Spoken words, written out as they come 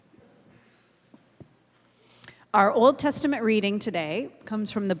Our Old Testament reading today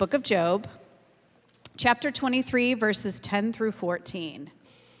comes from the book of Job, chapter 23, verses 10 through 14.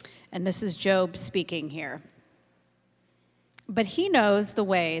 And this is Job speaking here. But he knows the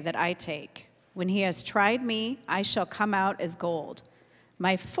way that I take. When he has tried me, I shall come out as gold.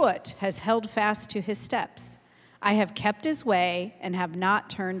 My foot has held fast to his steps. I have kept his way and have not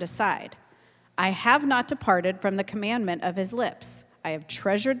turned aside. I have not departed from the commandment of his lips. I have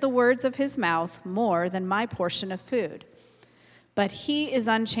treasured the words of his mouth more than my portion of food. But he is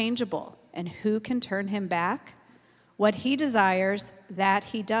unchangeable, and who can turn him back? What he desires, that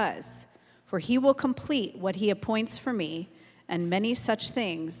he does. For he will complete what he appoints for me, and many such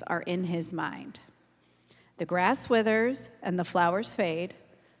things are in his mind. The grass withers and the flowers fade,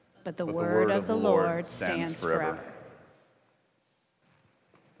 but the word of the Lord stands forever.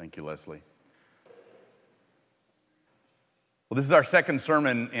 Thank you, Leslie. Well, this is our second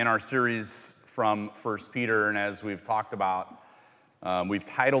sermon in our series from 1 Peter, and as we've talked about, we've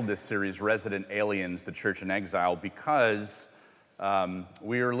titled this series Resident Aliens, the Church in Exile, because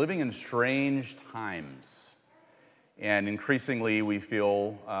we are living in strange times, and increasingly we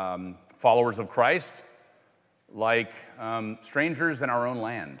feel followers of Christ like strangers in our own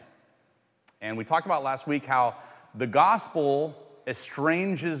land. And we talked about last week how the gospel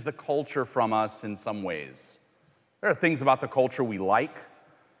estranges the culture from us in some ways. There are things about the culture we like,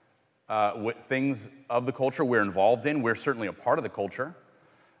 things of the culture we're involved in. We're certainly a part of the culture.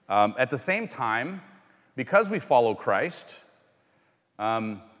 At the same time, because we follow Christ,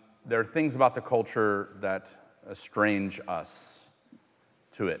 there are things about the culture that estrange us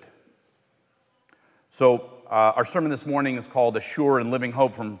to it. So our sermon this morning is called A Sure and Living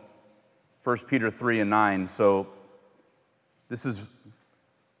Hope from 1 Peter 3 and 9. So this is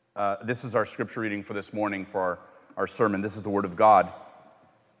our scripture reading for this morning for our sermon. This is the Word of God.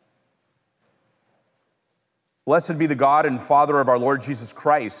 Blessed be the God and Father of our Lord Jesus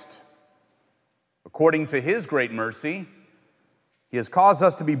Christ. According to His great mercy, He has caused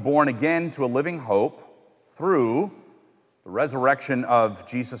us to be born again to a living hope through the resurrection of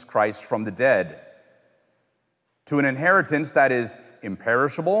Jesus Christ from the dead, to an inheritance that is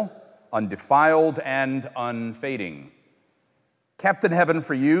imperishable, undefiled, and unfading, kept in heaven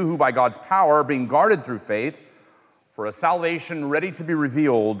for you, who by God's power, being guarded through faith, for a salvation ready to be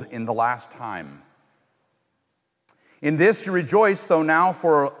revealed in the last time. In this you rejoice, though now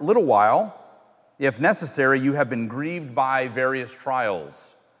for a little while, if necessary, you have been grieved by various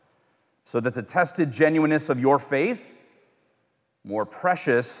trials, so that the tested genuineness of your faith, more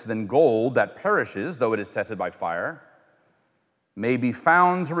precious than gold that perishes, though it is tested by fire, may be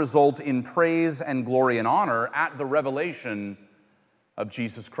found to result in praise and glory and honor at the revelation of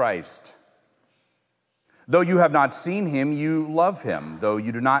Jesus Christ. Though you have not seen him, you love him. Though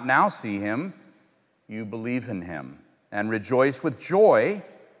you do not now see him, you believe in him, and rejoice with joy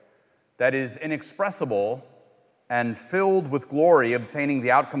that is inexpressible and filled with glory, obtaining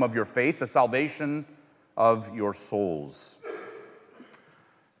the outcome of your faith, the salvation of your souls.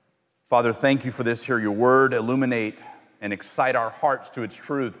 Father, thank you for this. Hear your word, illuminate and excite our hearts to its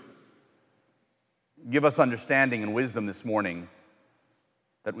truth. Give us understanding and wisdom this morning,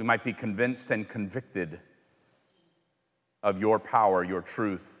 that we might be convinced and convicted of your power, your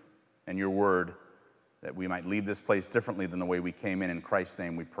truth, and your word, that we might leave this place differently than the way we came in. In Christ's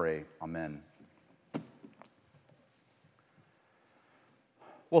name we pray. Amen.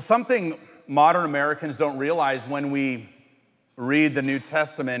 Well, something modern Americans don't realize when we read the New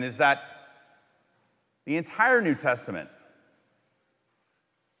Testament is that the entire New Testament,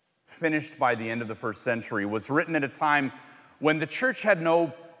 finished by the end of the first century, was written at a time when the church had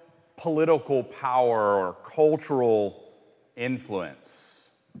no political power or cultural influence.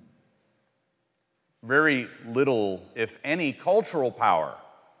 Very little, if any, cultural power.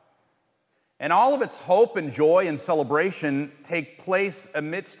 And all of its hope and joy and celebration take place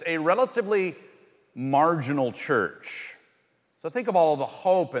amidst a relatively marginal church. So think of all of the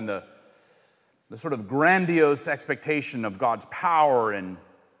hope and the sort of grandiose expectation of God's power and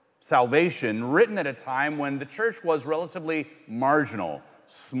salvation written at a time when the church was relatively marginal,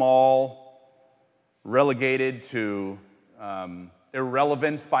 small, relegated to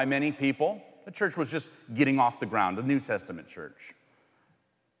irrelevance by many people. The church was just getting off the ground, the New Testament church.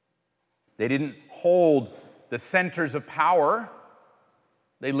 They didn't hold the centers of power.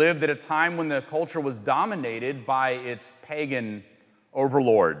 They lived at a time when the culture was dominated by its pagan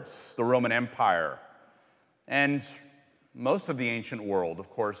overlords, the Roman Empire. And most of the ancient world, of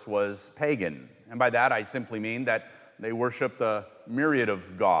course, was pagan. And by that, I simply mean that they worshiped a myriad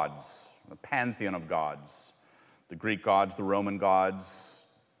of gods, a pantheon of gods. The Greek gods, the Roman gods,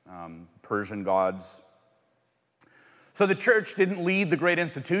 Persian gods. So the church didn't lead the great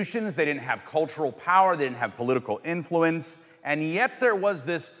institutions, they didn't have cultural power, they didn't have political influence, and yet there was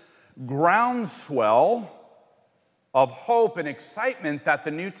this groundswell of hope and excitement that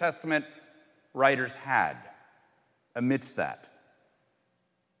the New Testament writers had amidst that.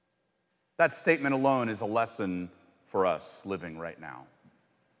 That statement alone is a lesson for us living right now.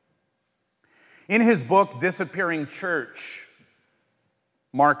 In his book, Disappearing Church,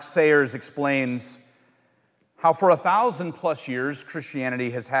 Mark Sayers explains how for 1,000+ years,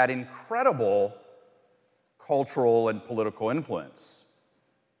 Christianity has had incredible cultural and political influence.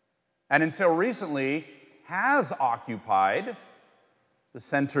 And until recently, has occupied the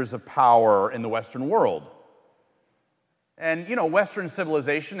centers of power in the Western world. And, Western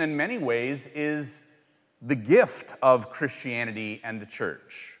civilization in many ways is the gift of Christianity and the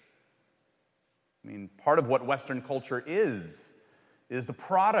church. Part of what Western culture is the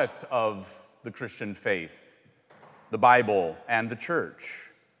product of the Christian faith, the Bible, and the church.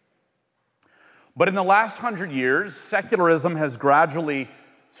 But in the last 100 years, secularism has gradually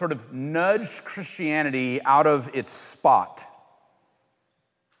sort of nudged Christianity out of its spot.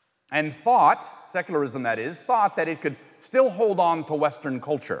 And secularism that is, thought that it could still hold on to Western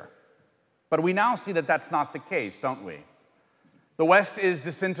culture. But we now see that that's not the case, don't we? The West is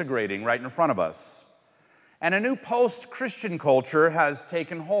disintegrating right in front of us. And a new post-Christian culture has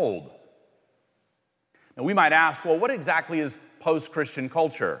taken hold. Now we might ask, well, what exactly is post-Christian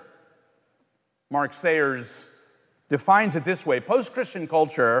culture? Mark Sayers defines it this way: post-Christian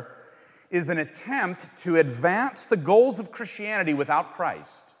culture is an attempt to advance the goals of Christianity without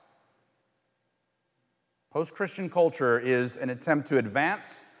Christ. Post-Christian culture is an attempt to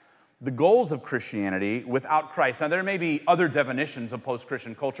advance the goals of Christianity without Christ. Now, there may be other definitions of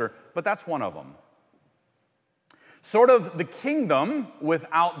post-Christian culture, but that's one of them. Sort of the kingdom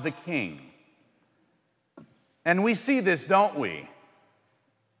without the king. And we see this, don't we?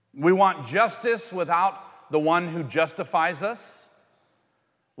 We want justice without the one who justifies us,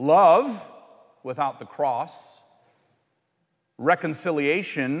 love without the cross,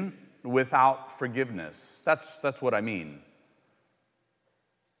 reconciliation without forgiveness. That's what I mean.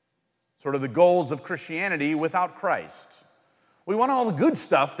 Sort of the goals of Christianity without Christ. We want all the good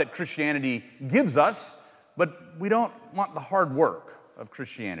stuff that Christianity gives us, but we don't want the hard work of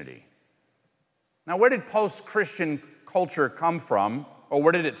Christianity. Now, where did post-Christian culture come from? Or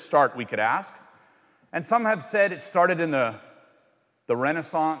where did it start, we could ask? And some have said it started in the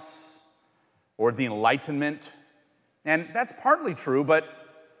Renaissance or the Enlightenment. And that's partly true, but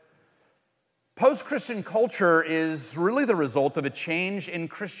post-Christian culture is really the result of a change in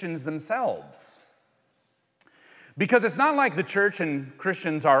Christians themselves. Because it's not like the church and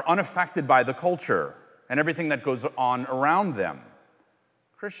Christians are unaffected by the culture and everything that goes on around them.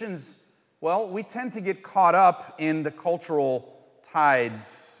 Christians, well, we tend to get caught up in the cultural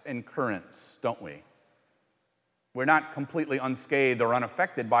tides and currents, don't we? We're not completely unscathed or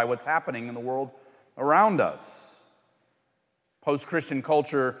unaffected by what's happening in the world around us. Post-Christian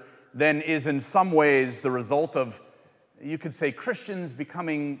culture then is in some ways the result of, you could say, Christians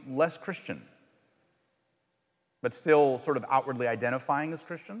becoming less Christian, but still sort of outwardly identifying as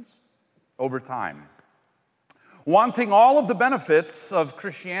Christians over time. Wanting all of the benefits of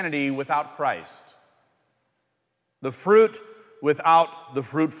Christianity without Christ. The fruit without the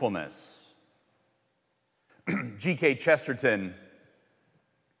fruitfulness. G.K. Chesterton,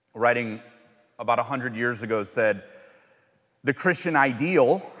 writing about 100 years ago, said, "The Christian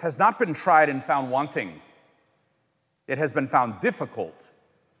ideal has not been tried and found wanting. It has been found difficult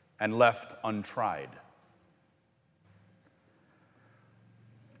and left untried."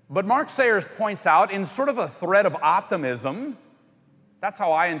 But Mark Sayers points out, in sort of a thread of optimism, that's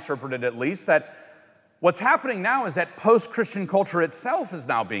how I interpret it at least, that what's happening now is that post-Christian culture itself is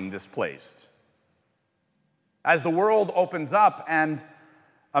now being displaced. As the world opens up and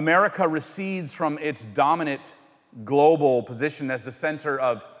America recedes from its dominant global position as the center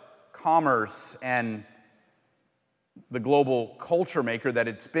of commerce and the global culture maker that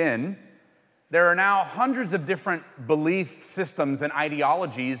it's been, there are now hundreds of different belief systems and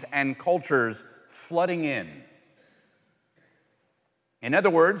ideologies and cultures flooding in. In other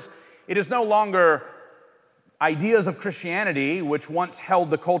words, it is no longer ideas of Christianity, which once held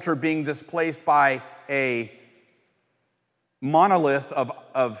the culture, being displaced by a monolith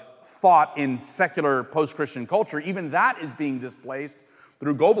of thought in secular post-Christian culture. Even that is being displaced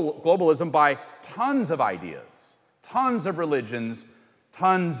through globalism by tons of ideas, tons of religions,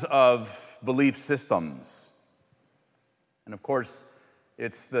 tons of belief systems. And of course,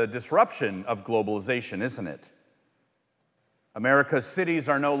 it's the disruption of globalization, isn't it? America's cities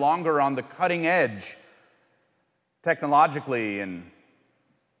are no longer on the cutting edge technologically and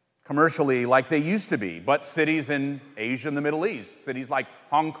commercially like they used to be, but cities in Asia and the Middle East, cities like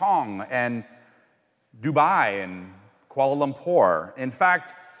Hong Kong and Dubai and Kuala Lumpur. In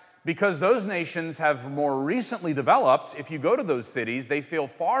fact, because those nations have more recently developed, if you go to those cities, they feel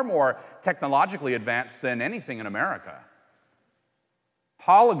far more technologically advanced than anything in America.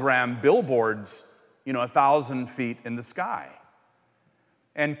 Hologram billboards, 1,000 feet in the sky.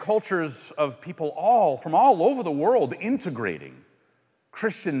 And cultures of people from all over the world integrating.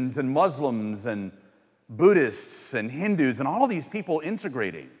 Christians and Muslims and Buddhists and Hindus and all these people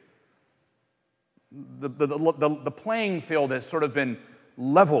integrating. The playing field has sort of been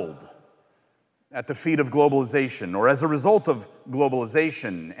leveled at the feet of globalization, or as a result of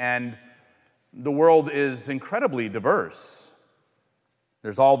globalization, and the world is incredibly diverse.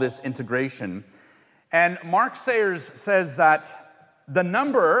 There's all this integration. And Mark Sayers says that the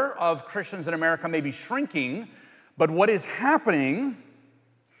number of Christians in America may be shrinking, but what is happening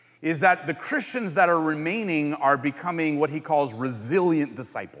is that the Christians that are remaining are becoming what he calls resilient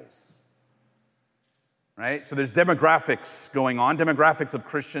disciples. Right? So there's demographics going on, demographics of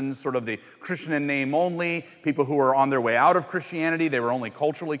Christians, sort of the Christian in name only, people who are on their way out of Christianity, they were only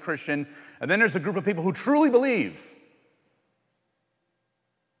culturally Christian. And then there's a group of people who truly believe.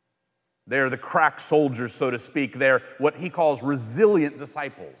 They're the crack soldiers, so to speak. They're what he calls resilient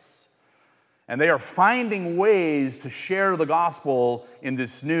disciples. And they are finding ways to share the gospel in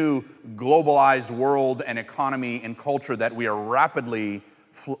this new globalized world and economy and culture that we are rapidly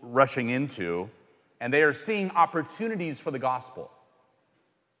rushing into. And they are seeing opportunities for the gospel.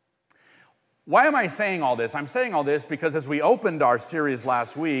 Why am I saying all this? I'm saying all this because as we opened our series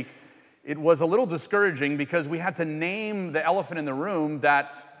last week, it was a little discouraging because we had to name the elephant in the room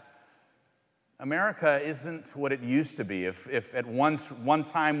that America isn't what it used to be. If at one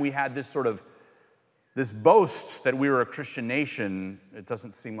time we had this boast that we were a Christian nation, it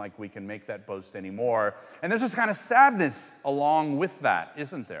doesn't seem like we can make that boast anymore. And there's this kind of sadness along with that,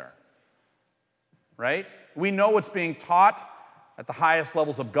 isn't there? Right? We know what's being taught at the highest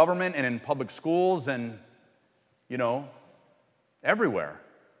levels of government and in public schools and, everywhere.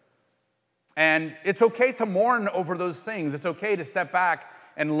 And it's okay to mourn over those things. It's okay to step back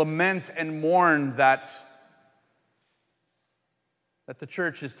and lament and mourn that the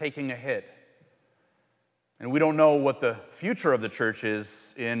church is taking a hit. And we don't know what the future of the church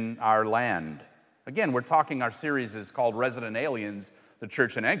is in our land. Again, our series is called Resident Aliens, the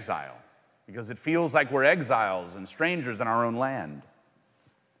Church in Exile. Because it feels like we're exiles and strangers in our own land.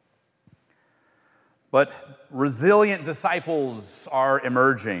 But resilient disciples are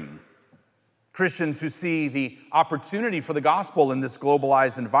emerging. Christians who see the opportunity for the gospel in this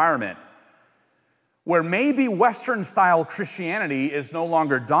globalized environment, where maybe Western-style Christianity is no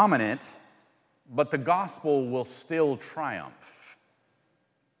longer dominant, but the gospel will still triumph.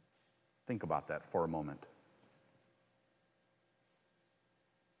 Think about that for a moment.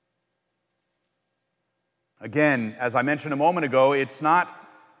 Again, as I mentioned a moment ago, it's not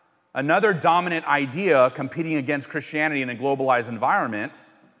another dominant idea competing against Christianity in a globalized environment,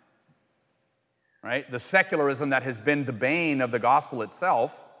 right? The secularism that has been the bane of the gospel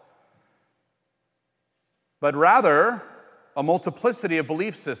itself, but rather a multiplicity of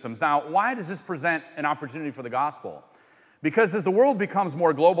belief systems. Now, why does this present an opportunity for the gospel? Because as the world becomes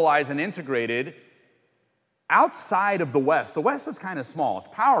more globalized and integrated, outside of the West is kind of small. It's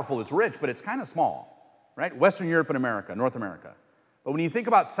powerful, it's rich, but it's kind of small. Right? Western Europe and America, North America. But when you think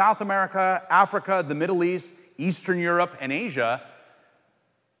about South America, Africa, the Middle East, Eastern Europe, and Asia,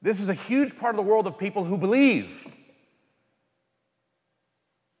 this is a huge part of the world of people who believe.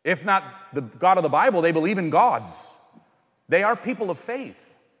 If not the God of the Bible, they believe in gods. They are people of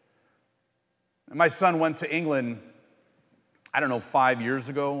faith. And my son went to England, 5 years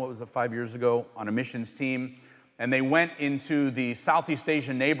ago, 5 years ago, on a missions team. And they went into the Southeast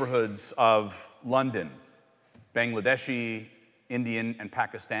Asian neighborhoods of London, Bangladeshi, Indian, and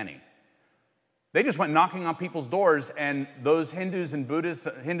Pakistani. They just went knocking on people's doors, and those Hindus and Buddhists,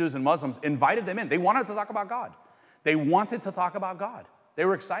 Hindus and Muslims invited them in. They wanted to talk about God. They wanted to talk about God. They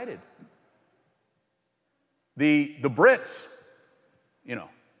were excited. The Brits,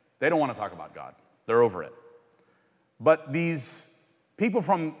 they don't want to talk about God. They're over it. But these people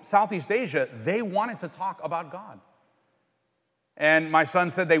from Southeast Asia, they wanted to talk about God. And my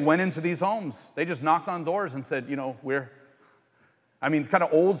son said they went into these homes. They just knocked on doors and said, kind of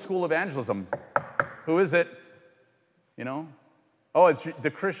old school evangelism. Who is it? Oh, it's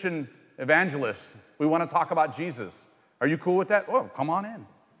the Christian evangelist. We want to talk about Jesus. Are you cool with that? Oh, come on in.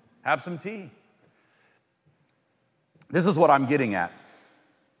 Have some tea. This is what I'm getting at.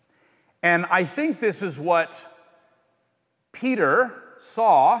 And I think this is what Peter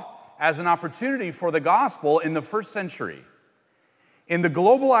saw as an opportunity for the gospel in the first century. In the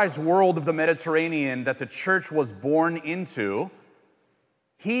globalized world of the Mediterranean that the church was born into,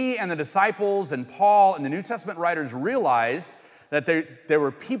 he and the disciples and Paul and the New Testament writers realized that there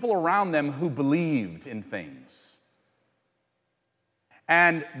were people around them who believed in things.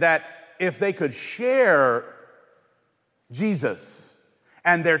 And that if they could share Jesus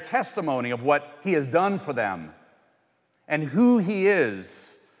and their testimony of what he has done for them and who he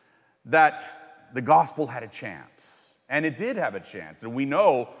is, that the gospel had a chance. And it did have a chance, and we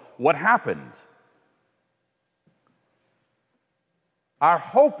know what happened. Our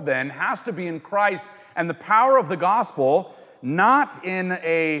hope then has to be in Christ and the power of the gospel, not in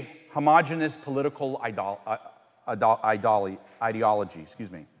a homogeneous political ideology.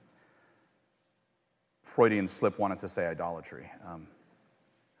 Freudian slip, wanted to say idolatry.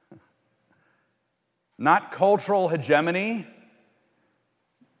 Not cultural hegemony,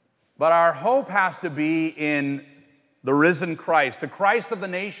 but our hope has to be in the risen Christ, the Christ of the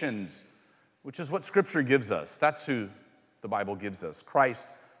nations, which is what Scripture gives us. That's who the Bible gives us, Christ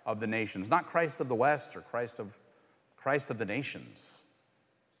of the nations. Not Christ of the West or Christ of the nations.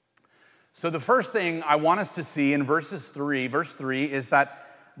 So the first thing I want us to see in verse 3 is that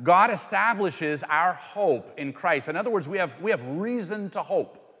God establishes our hope in Christ. In other words, we have reason to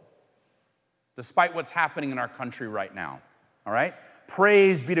hope, despite what's happening in our country right now. All right?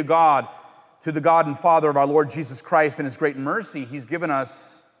 Praise be to God, to the God and Father of our Lord Jesus Christ. In his great mercy, he's given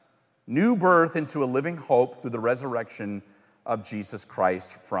us new birth into a living hope through the resurrection of Jesus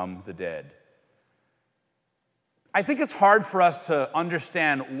Christ from the dead. I think it's hard for us to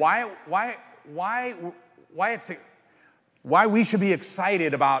understand why we should be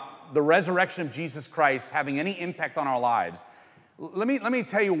excited about the resurrection of Jesus Christ having any impact on our lives. Let me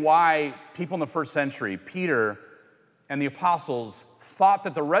tell you why people in the first century, Peter and the apostles, thought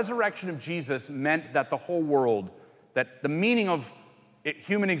that the resurrection of Jesus meant that the whole world, that the meaning of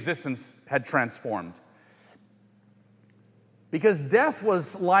human existence had transformed. Because death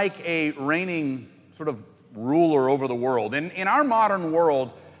was like a reigning sort of ruler over the world. In our modern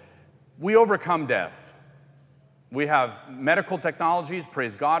world, we overcome death. We have medical technologies,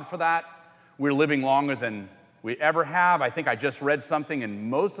 praise God for that. We're living longer than we ever have. I think I just read something in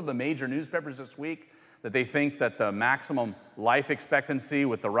most of the major newspapers this week that they think that the maximum life expectancy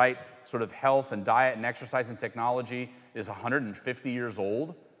with the right sort of health and diet and exercise and technology is 150 years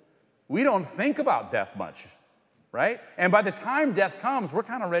old. We don't think about death much, right? And by the time death comes, we're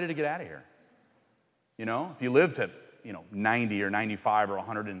kind of ready to get out of here. You know, if you live to, 90 or 95 or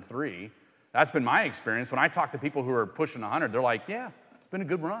 103, that's been my experience. When I talk to people who are pushing 100, they're like, yeah, it's been a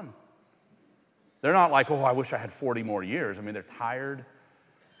good run. They're not like, oh, I wish I had 40 more years. I mean, they're tired.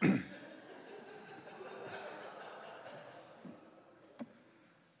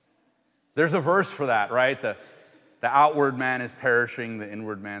 There's a verse for that, right? The outward man is perishing, the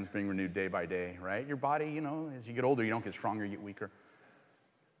inward man's being renewed day by day, right? Your body, as you get older, you don't get stronger, you get weaker.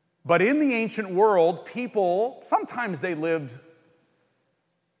 But in the ancient world, people, sometimes they lived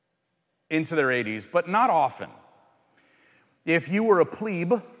into their 80s, but not often. If you were a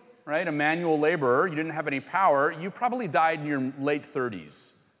plebe, right, a manual laborer, you didn't have any power, you probably died in your late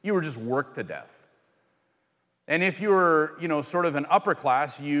 30s. You were just worked to death. And if you were, sort of an upper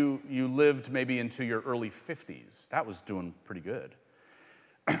class, you lived maybe into your early 50s. That was doing pretty good.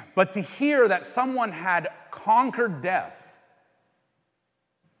 But to hear that someone had conquered death,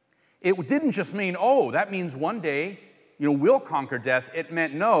 it didn't just mean, that means one day, we'll conquer death. It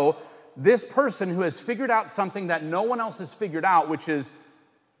meant, no, this person who has figured out something that no one else has figured out, which is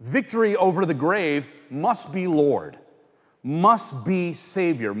victory over the grave, must be Lord, must be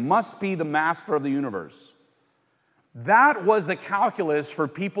Savior, must be the master of the universe. That was the calculus for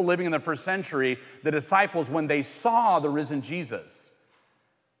people living in the first century, the disciples, when they saw the risen Jesus.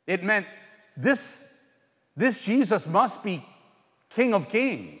 It meant this Jesus must be King of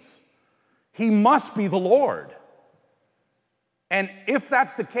Kings. He must be the Lord. And if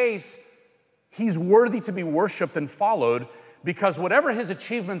that's the case, he's worthy to be worshiped and followed, because whatever his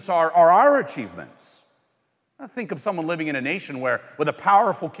achievements are our achievements. Now think of someone living in a nation with a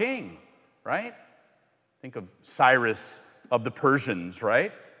powerful king, right? Think of Cyrus of the Persians,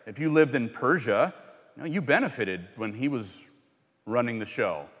 right? If you lived in Persia, you benefited when he was running the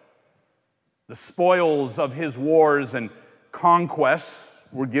show. The spoils of his wars and conquests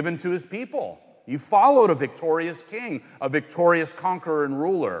were given to his people. You followed a victorious king, a victorious conqueror and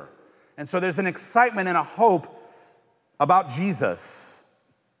ruler. And so there's an excitement and a hope about Jesus.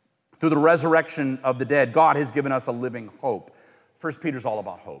 Through the resurrection of the dead, God has given us a living hope. 1 Peter's all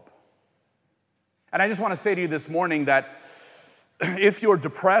about hope. And I just want to say to you this morning that if you're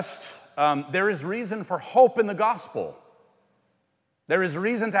depressed, there is reason for hope in the gospel. There is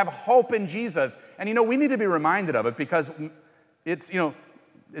reason to have hope in Jesus. And we need to be reminded of it because it's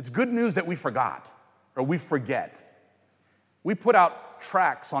good news that we forgot or we forget. We put out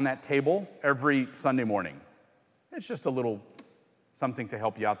tracts on that table every Sunday morning. It's just a little something to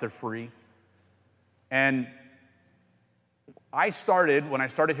help you out. They're free. And when I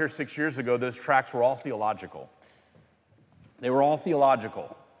started here 6 years ago, those tracts were all theological. They were all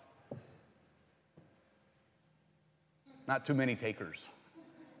theological. Not too many takers.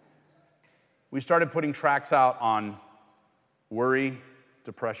 We started putting tracts out on worry,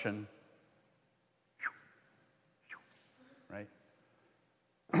 depression, right?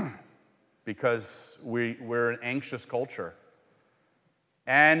 Because we're an anxious culture.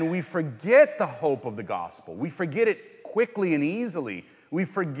 And we forget the hope of the gospel. We forget it quickly and easily. We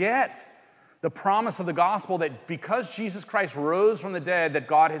forget the promise of the gospel that because Jesus Christ rose from the dead, that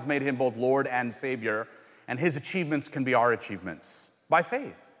God has made him both Lord and Savior, and his achievements can be our achievements by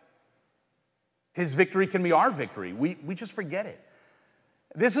faith. His victory can be our victory. We just forget it.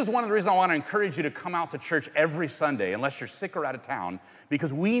 This is one of the reasons I want to encourage you to come out to church every Sunday, unless you're sick or out of town,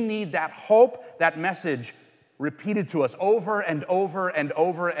 because we need that hope, that message repeated to us over and over and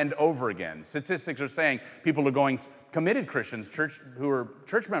over and over again. Statistics are saying people are going, committed Christians, who are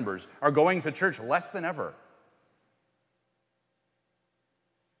church members, are going to church less than ever.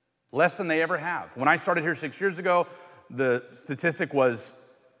 Less than they ever have. When I started here 6 years ago, the statistic was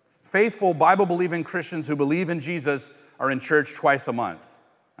faithful Bible-believing Christians who believe in Jesus are in church twice a month.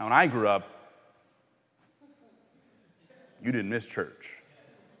 Now, when I grew up, you didn't miss church.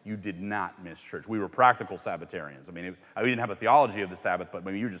 You did not miss church. We were practical Sabbatarians. I mean, we didn't have a theology of the Sabbath, but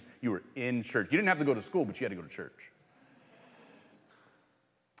maybe you were in church. You didn't have to go to school, but you had to go to church.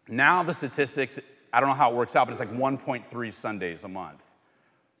 Now the statistics, I don't know how it works out, but it's like 1.3 Sundays a month.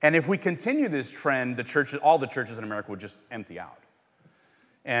 And if we continue this trend, all the churches in America would just empty out.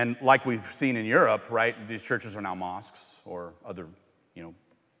 And like we've seen in Europe, right, these churches are now mosques or other,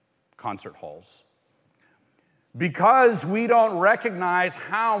 concert halls. Because we don't recognize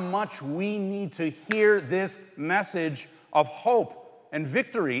how much we need to hear this message of hope and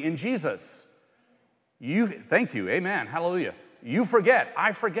victory in Jesus. Thank you, amen, hallelujah. You forget,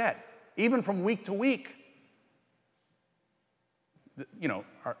 I forget, even from week to week.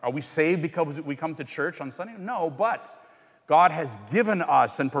 Are we saved because we come to church on Sunday? No, but God has given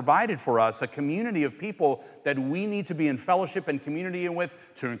us and provided for us a community of people that we need to be in fellowship and community with,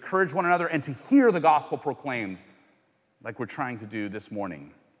 to encourage one another and to hear the gospel proclaimed like we're trying to do this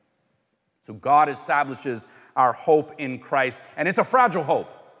morning. So God establishes our hope in Christ, and it's a fragile hope.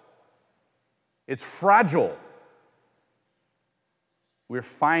 It's fragile. We're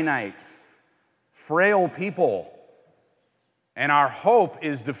finite, frail people. And our hope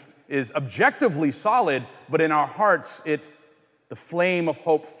is objectively solid, but in our hearts, the flame of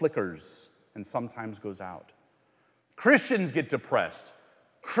hope flickers and sometimes goes out. Christians get depressed.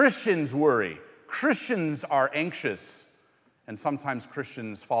 Christians worry. Christians are anxious. And sometimes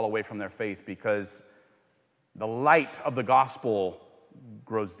Christians fall away from their faith because the light of the gospel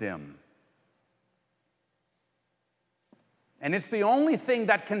grows dim. And it's the only thing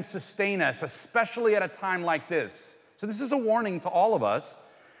that can sustain us, especially at a time like this. So this is a warning to all of us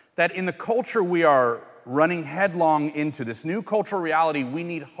that in the culture we are running headlong into, this new cultural reality, we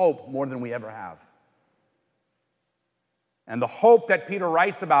need hope more than we ever have. And the hope that Peter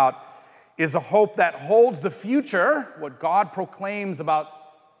writes about is a hope that holds the future, what God proclaims about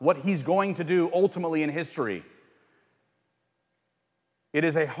what he's going to do ultimately in history. It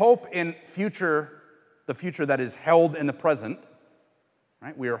is a hope in the future that is held in the present.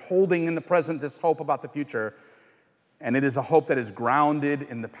 Right? We are holding in the present this hope about the future. And it is a hope that is grounded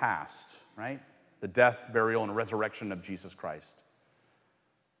in the past, right? The death, burial, and resurrection of Jesus Christ.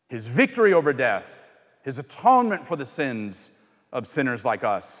 His victory over death, his atonement for the sins of sinners like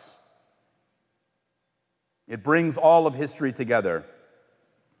us. It brings all of history together.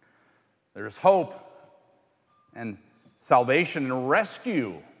 There is hope and salvation and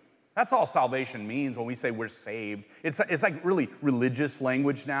rescue. That's all salvation means when we say we're saved. It's like really religious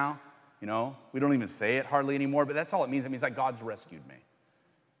language now. We don't even say it hardly anymore, but that's all it means. It means like God's rescued me.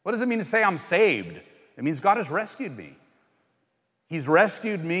 What does it mean to say I'm saved? It means God has rescued me. He's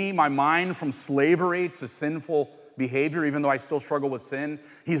rescued me, my mind, from slavery to sinful behavior, even though I still struggle with sin.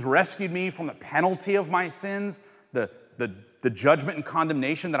 He's rescued me from the penalty of my sins, the judgment and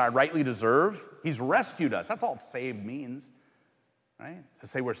condemnation that I rightly deserve. He's rescued us. That's all saved means, right? To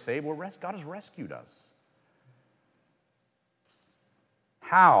say we're saved, God has rescued us.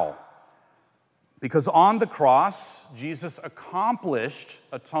 How? Because on the cross, Jesus accomplished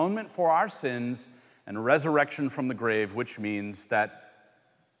atonement for our sins and resurrection from the grave, which means that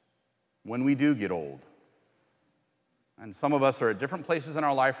when we do get old, and some of us are at different places in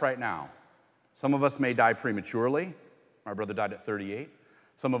our life right now. Some of us may die prematurely. My brother died at 38.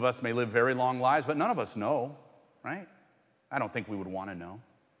 Some of us may live very long lives, but none of us know, right? I don't think we would want to know.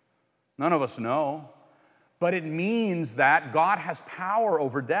 None of us know. But it means that God has power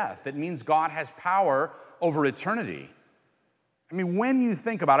over death. It means God has power over eternity. I mean, when you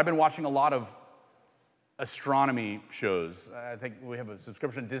think about it, I've been watching a lot of astronomy shows. I think we have a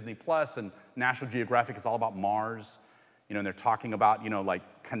subscription to Disney Plus and National Geographic. It's all about Mars. And they're talking about,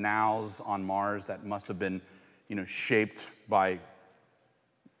 like canals on Mars that must have been, shaped by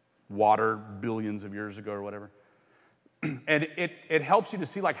water billions of years ago or whatever. And it helps you to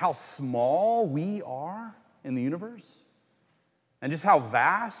see like how small we are in the universe and just how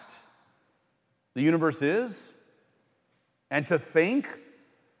vast the universe is. And to think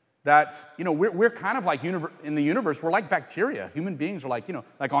that, we're kind of like in the universe, we're like bacteria. Human beings are like,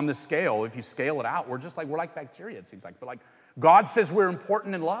 like on this scale, if you scale it out, we're like bacteria, it seems like. But like God says we're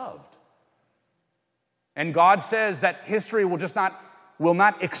important and loved. And God says that history will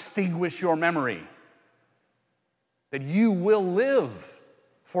not extinguish your memory. That you will live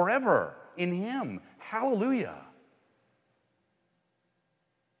forever in Him. Hallelujah.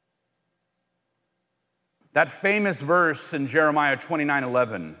 That famous verse in Jeremiah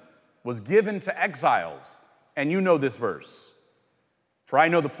 29:11 was given to exiles, and you know this verse. For I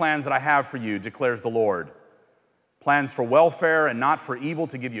know the plans that I have for you, declares the Lord. Plans for welfare and not for evil,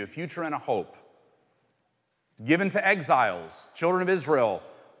 to give you a future and a hope. Given to exiles, children of Israel,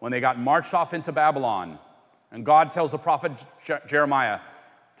 when they got marched off into Babylon. And God tells the prophet Jeremiah,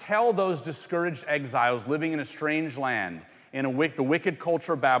 tell those discouraged exiles living in a strange land, in the wicked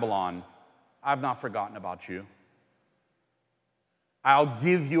culture of Babylon, I've not forgotten about you. I'll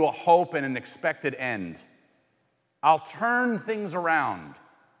give you a hope and an expected end. I'll turn things around.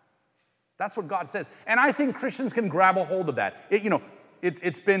 That's what God says. And I think Christians can grab a hold of that.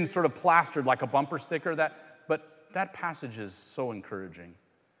 It's been sort of plastered like a bumper sticker, but that passage is so encouraging.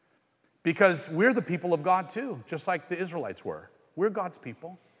 Because we're the people of God too, just like the Israelites were. We're God's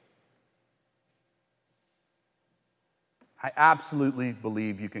people. I absolutely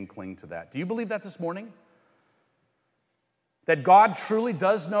believe you can cling to that. Do you believe that this morning? That God truly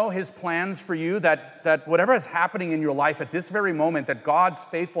does know His plans for you, that whatever is happening in your life at this very moment, that God's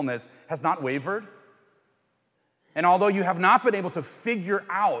faithfulness has not wavered? And although you have not been able to figure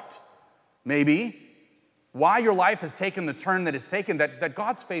out, maybe, why your life has taken the turn that it's taken, that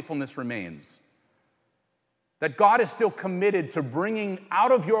God's faithfulness remains. That God is still committed to bringing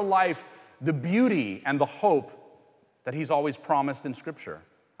out of your life the beauty and the hope that He's always promised in Scripture.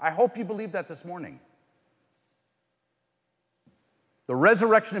 I hope you believe that this morning. The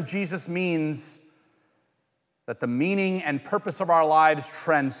resurrection of Jesus means that the meaning and purpose of our lives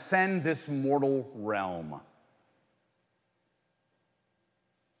transcend this mortal realm.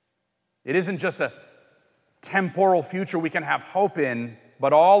 It isn't just a temporal future we can have hope in,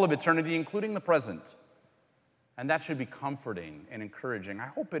 but all of eternity, including the present. And that should be comforting and encouraging. I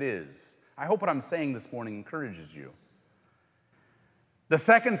hope it is. I hope what I'm saying this morning encourages you. The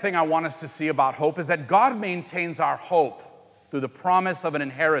second thing I want us to see about hope is that God maintains our hope through the promise of an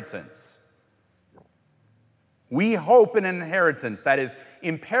inheritance. We hope in an inheritance that is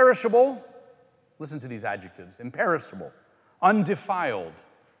imperishable, listen to these adjectives, imperishable, undefiled,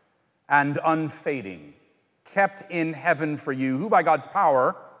 and unfading, kept in heaven for you, who by God's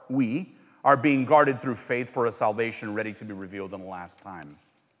power, we, are being guarded through faith for a salvation ready to be revealed in the last time.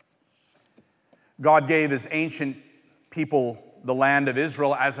 God gave His ancient people the land of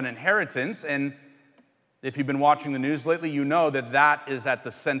Israel as an inheritance, and if you've been watching the news lately, you know that is at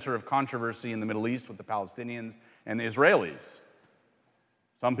the center of controversy in the Middle East with the Palestinians and the Israelis.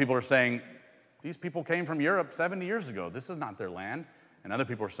 Some people are saying, these people came from Europe 70 years ago. This is not their land. And other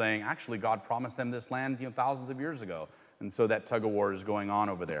people are saying, actually, God promised them this land thousands of years ago. And so that tug of war is going on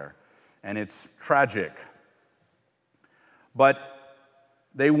over there. And it's tragic. But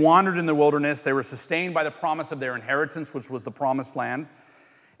they wandered in the wilderness. They were sustained by the promise of their inheritance, which was the promised land.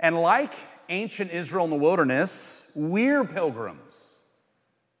 And like ancient Israel in the wilderness, we're pilgrims.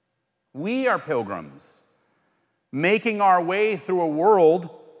 We are pilgrims, making our way through a world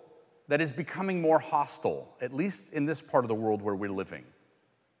that is becoming more hostile, at least in this part of the world where we're living.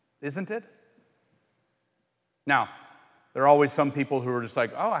 Isn't it? Now, there are always some people who are just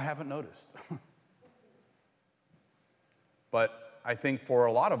like, oh, I haven't noticed. But I think for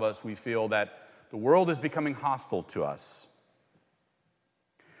a lot of us, we feel that the world is becoming hostile to us.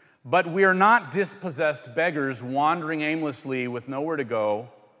 But we are not dispossessed beggars wandering aimlessly with nowhere to go.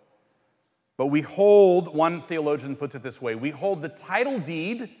 But we hold, one theologian puts it this way, we hold the title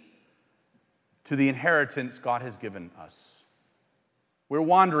deed to the inheritance God has given us. We're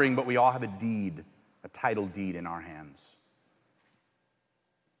wandering, but we all have a deed, a title deed in our hands.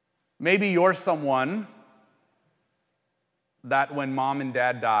 Maybe you're someone that when mom and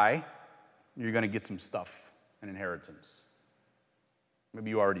dad die, you're going to get some stuff, an inheritance. Maybe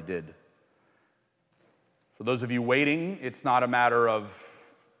you already did. For those of you waiting, it's not a matter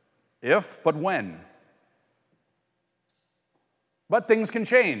of if, but when. But things can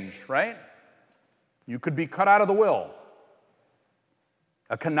change, right? You could be cut out of the will.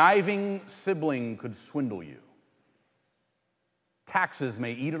 A conniving sibling could swindle you. Taxes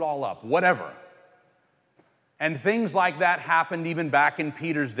may eat it all up, whatever. And things like that happened even back in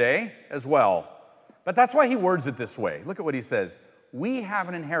Peter's day as well. But that's why he words it this way. Look at what he says. We have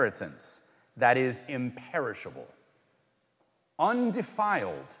an inheritance that is imperishable,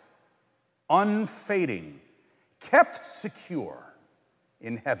 undefiled, unfading, kept secure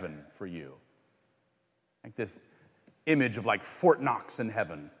in heaven for you. Like this image of like Fort Knox in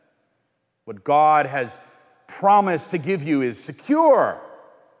heaven. What God has promised to give you is secure.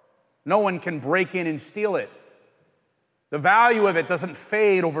 No one can break in and steal it. The value of it doesn't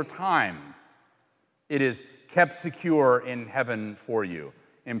fade over time. It is kept secure in heaven for you,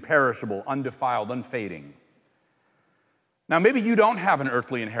 imperishable, undefiled, unfading. Now, maybe you don't have an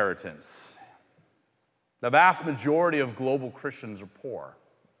earthly inheritance. The vast majority of global Christians are poor.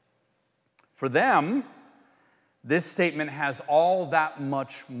 For them, this statement has all that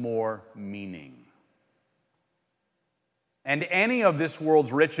much more meaning. And any of this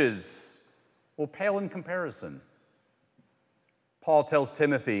world's riches will pale in comparison. Paul tells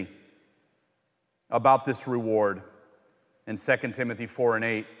Timothy about this reward in 2 Timothy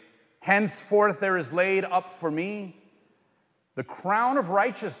 4:8. Henceforth there is laid up for me the crown of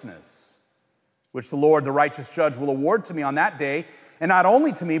righteousness, which the Lord, the righteous judge, will award to me on that day, and not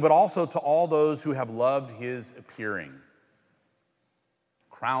only to me, but also to all those who have loved his appearing.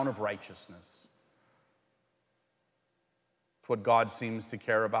 Crown of righteousness. It's what God seems to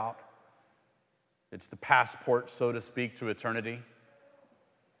care about. It's the passport, so to speak, to eternity.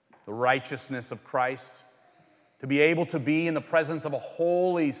 The righteousness of Christ. To be able to be in the presence of a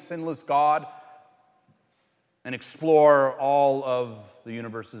holy, sinless God and explore all of the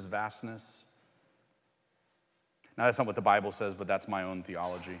universe's vastness. Now, that's not what the Bible says, but that's my own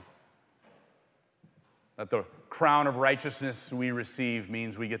theology. That the crown of righteousness we receive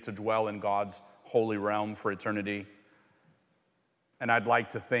means we get to dwell in God's holy realm for eternity. And I'd like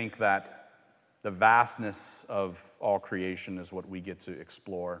to think that the vastness of all creation is what we get to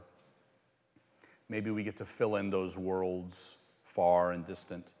explore. Maybe we get to fill in those worlds far and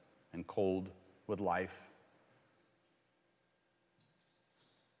distant and cold with life.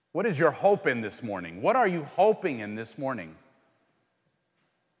 What is your hope in this morning? What are you hoping in this morning?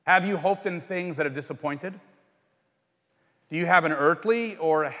 Have you hoped in things that have disappointed? Do you have an earthly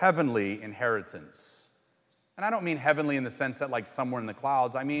or a heavenly inheritance? And I don't mean heavenly in the sense that like somewhere in the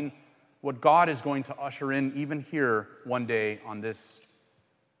clouds. I mean what God is going to usher in even here one day on this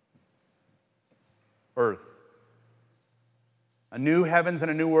earth. A new heavens and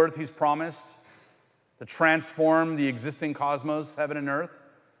a new earth he's promised to transform the existing cosmos, heaven and earth,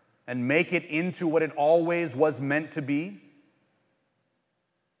 and make it into what it always was meant to be.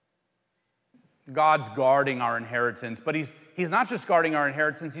 God's guarding our inheritance, but he's not just guarding our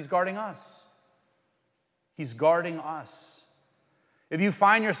inheritance, he's guarding us. He's guarding us. If you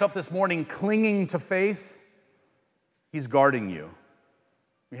find yourself this morning clinging to faith, he's guarding you.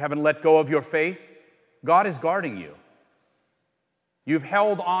 You haven't let go of your faith, God is guarding you. You've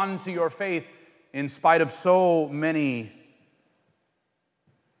held on to your faith in spite of so many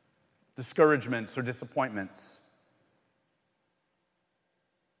discouragements or disappointments.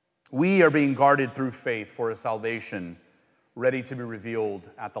 We are being guarded through faith for a salvation ready to be revealed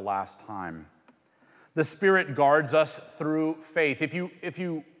at the last time. The Spirit guards us through faith. If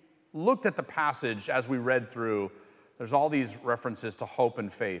you looked at the passage as we read through, there's all these references to hope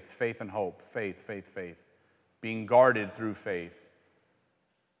and faith, faith and hope, faith, faith, faith, being guarded through faith,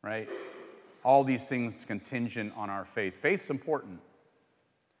 right? All these things contingent on our faith. Faith's important.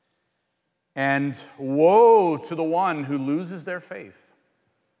 And woe to the one who loses their faith.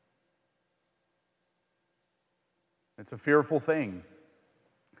 It's a fearful thing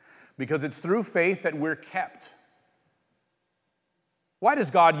because it's through faith that we're kept. Why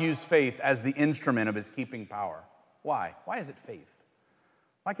does God use faith as the instrument of his keeping power? Why? Why is it faith?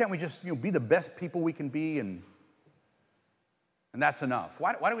 Why can't we just be the best people we can be and And that's enough.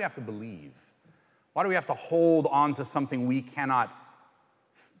 Why do we have to believe? Why do we have to hold on to something we cannot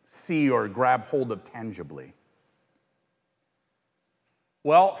see or grab hold of tangibly?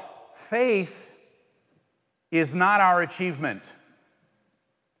 Well, faith is not our achievement,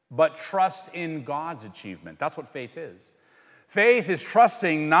 but trust in God's achievement. That's what faith is. Faith is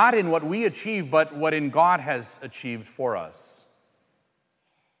trusting not in what we achieve, but what in God has achieved for us.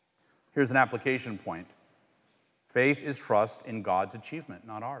 Here's an application point. Faith is trust in God's achievement,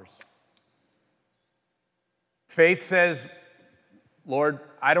 not ours. Faith says, Lord,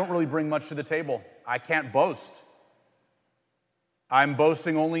 I don't really bring much to the table. I can't boast. I'm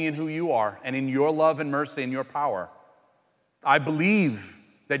boasting only in who you are and in your love and mercy and your power. I believe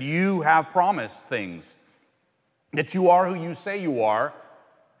that you have promised things, that you are who you say you are,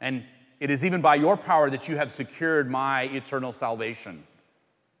 and it is even by your power that you have secured my eternal salvation.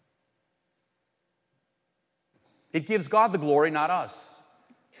 It gives God the glory, not us.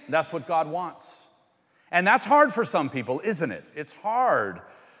 That's what God wants. And that's hard for some people, isn't it? It's hard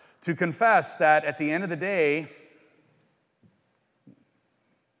to confess that at the end of the day,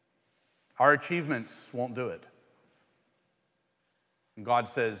 our achievements won't do it. And God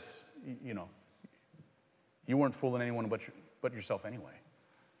says, you weren't fooling anyone but yourself anyway.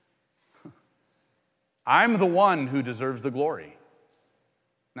 I'm the one who deserves the glory.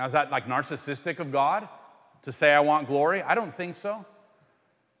 Now, is that like narcissistic of God to say I want glory? I don't think so.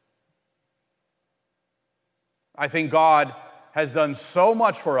 I think God has done so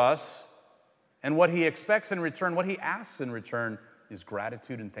much for us, and what he expects in return, what he asks in return, is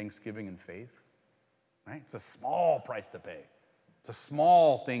gratitude and thanksgiving and faith. Right? It's a small price to pay. It's a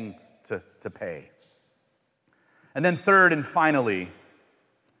small thing to pay. And then third and finally,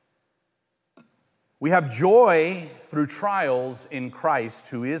 we have joy through trials in Christ,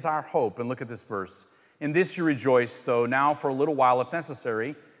 who is our hope. And look at this verse. In this you rejoice, though now for a little while, if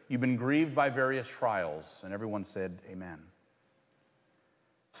necessary, you've been grieved by various trials. And everyone said, amen.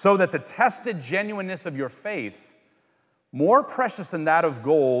 So that the tested genuineness of your faith, more precious than that of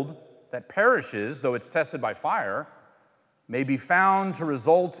gold that perishes, though it's tested by fire, may be found to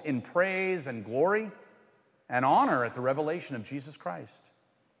result in praise and glory and honor at the revelation of Jesus Christ.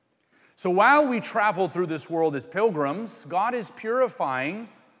 So while we travel through this world as pilgrims, God is purifying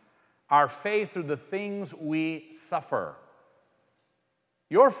our faith through the things we suffer.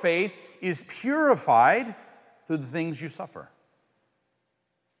 Your faith is purified through the things you suffer.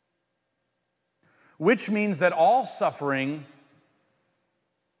 Which means that all suffering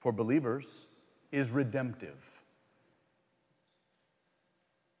for believers is redemptive.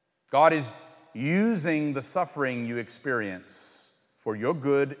 God is using the suffering you experience for your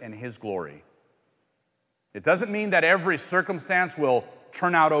good and his glory. It doesn't mean that every circumstance will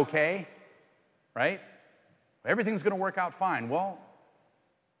turn out okay, right? Everything's going to work out fine. Well,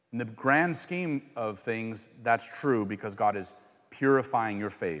 in the grand scheme of things, that's true because God is purifying your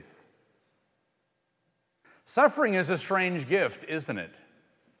faith. Suffering is a strange gift, isn't it?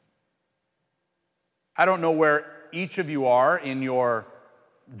 I don't know where each of you are in your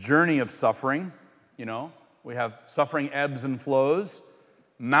journey of suffering. We have suffering ebbs and flows,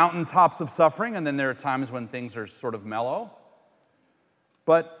 mountaintops of suffering, and then there are times when things are sort of mellow.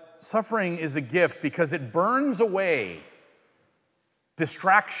 But suffering is a gift because it burns away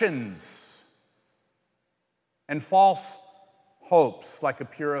distractions and false hopes like a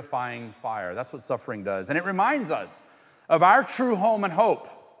purifying fire. That's what suffering does. And it reminds us of our true home and hope.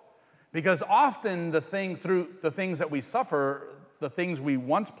 Because often through the things that we suffer, the things we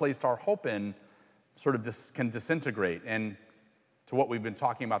once placed our hope in sort of can disintegrate. And to what we've been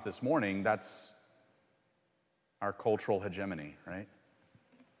talking about this morning, that's our cultural hegemony, right?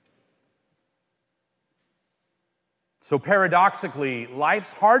 So paradoxically,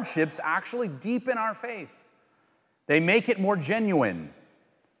 life's hardships actually deepen our faith. They make it more genuine.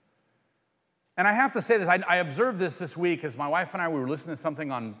 And I have to say this, I observed this week as my wife and I, we were listening to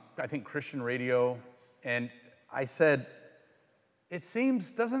something on, I think, Christian radio, and I said, I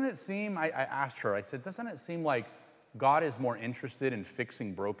asked her, I said, doesn't it seem like God is more interested in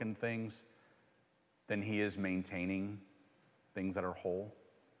fixing broken things than he is maintaining things that are whole?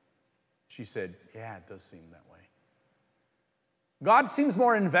 She said, yeah, it does seem that way. God seems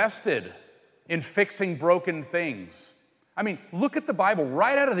more invested in fixing broken things. I mean, look at the Bible.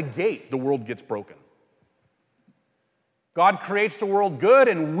 Right out of the gate, the world gets broken. God creates the world good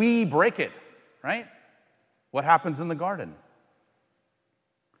and we break it, right? What happens in the garden?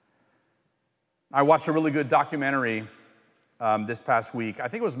 I watched a really good documentary this past week. I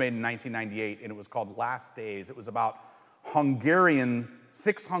think it was made in 1998, and it was called Last Days. It was about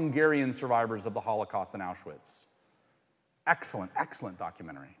 6 Hungarian survivors of the Holocaust in Auschwitz. Excellent, excellent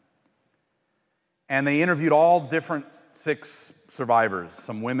documentary. And they interviewed all different 6 survivors,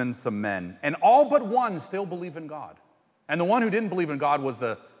 some women, some men, and all but one still believe in God. And the one who didn't believe in God was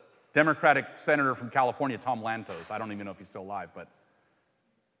the Democratic senator from California, Tom Lantos. I don't even know if he's still alive, but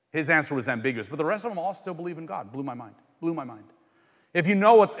his answer was ambiguous. But the rest of them all still believe in God. Blew my mind. If you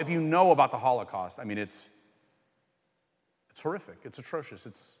know about the Holocaust, I mean, it's horrific. It's atrocious.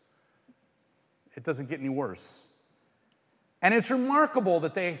 It doesn't get any worse. And it's remarkable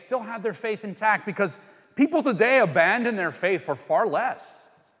that they still have their faith intact, because people today abandon their faith for far less.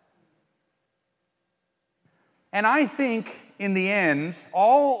 And I think, in the end,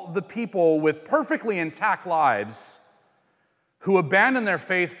 all the people with perfectly intact lives who abandon their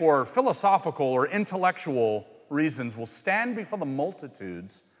faith for philosophical or intellectual reasons will stand before the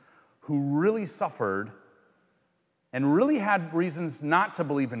multitudes who really suffered and really had reasons not to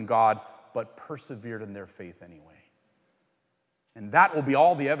believe in God, but persevered in their faith anyway. And that will be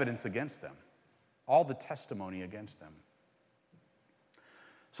all the evidence against them, all the testimony against them.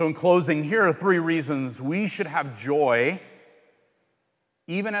 So in closing, here are 3 reasons we should have joy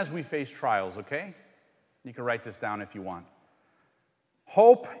even as we face trials, okay? You can write this down if you want.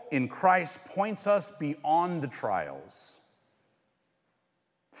 Hope in Christ points us beyond the trials.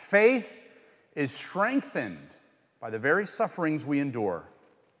 Faith is strengthened by the very sufferings we endure.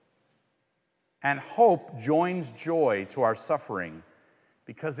 And hope joins joy to our suffering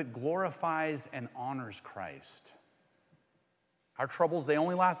because it glorifies and honors Christ. Our troubles, they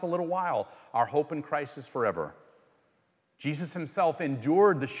only last a little while. Our hope in Christ is forever. Jesus himself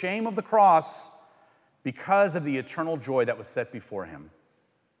endured the shame of the cross because of the eternal joy that was set before him.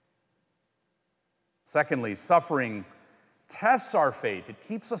 Secondly, suffering tests our faith. It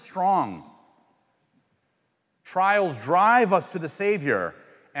keeps us strong. Trials drive us to the Savior,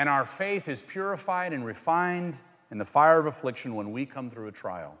 and our faith is purified and refined in the fire of affliction when we come through a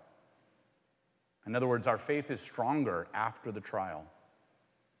trial. In other words, our faith is stronger after the trial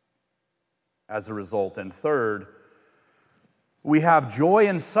as a result. And third, we have joy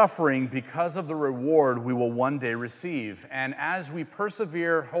in suffering because of the reward we will one day receive. And as we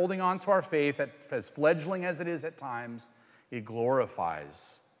persevere, holding on to our faith, as fledgling as it is at times, it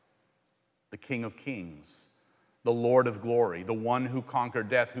glorifies the King of Kings, the Lord of glory, the one who conquered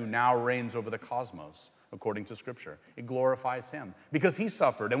death, who now reigns over the cosmos, according to Scripture. It glorifies him because he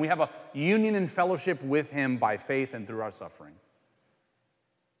suffered, and we have a union and fellowship with him by faith and through our suffering.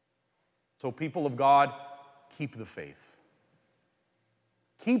 So, people of God, keep the faith.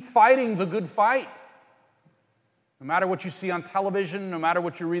 Keep fighting the good fight. No matter what you see on television, no matter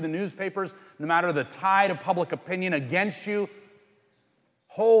what you read in the newspapers, no matter the tide of public opinion against you,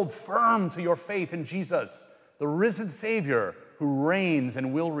 hold firm to your faith in Jesus, the risen Savior who reigns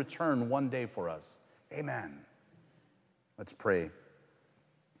and will return one day for us. Amen. Let's pray.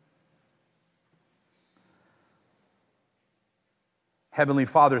 Heavenly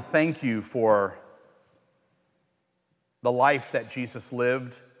Father, thank you for the life that Jesus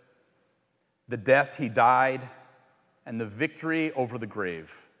lived, the death he died, and the victory over the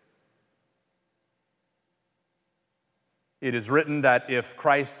grave. It is written that if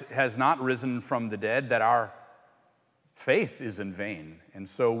Christ has not risen from the dead, that our faith is in vain. And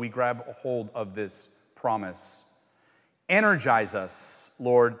so we grab a hold of this promise. Energize us,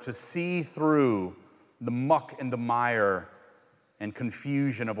 Lord, to see through the muck and the mire and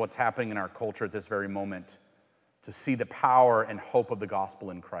confusion of what's happening in our culture at this very moment, to see the power and hope of the gospel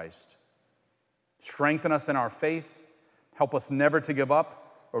in Christ. Strengthen us in our faith. Help us never to give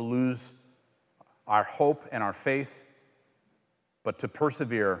up or lose our hope and our faith, but to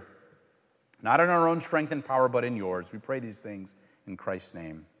persevere, not in our own strength and power, but in yours. We pray these things in Christ's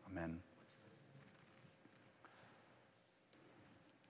name. Amen.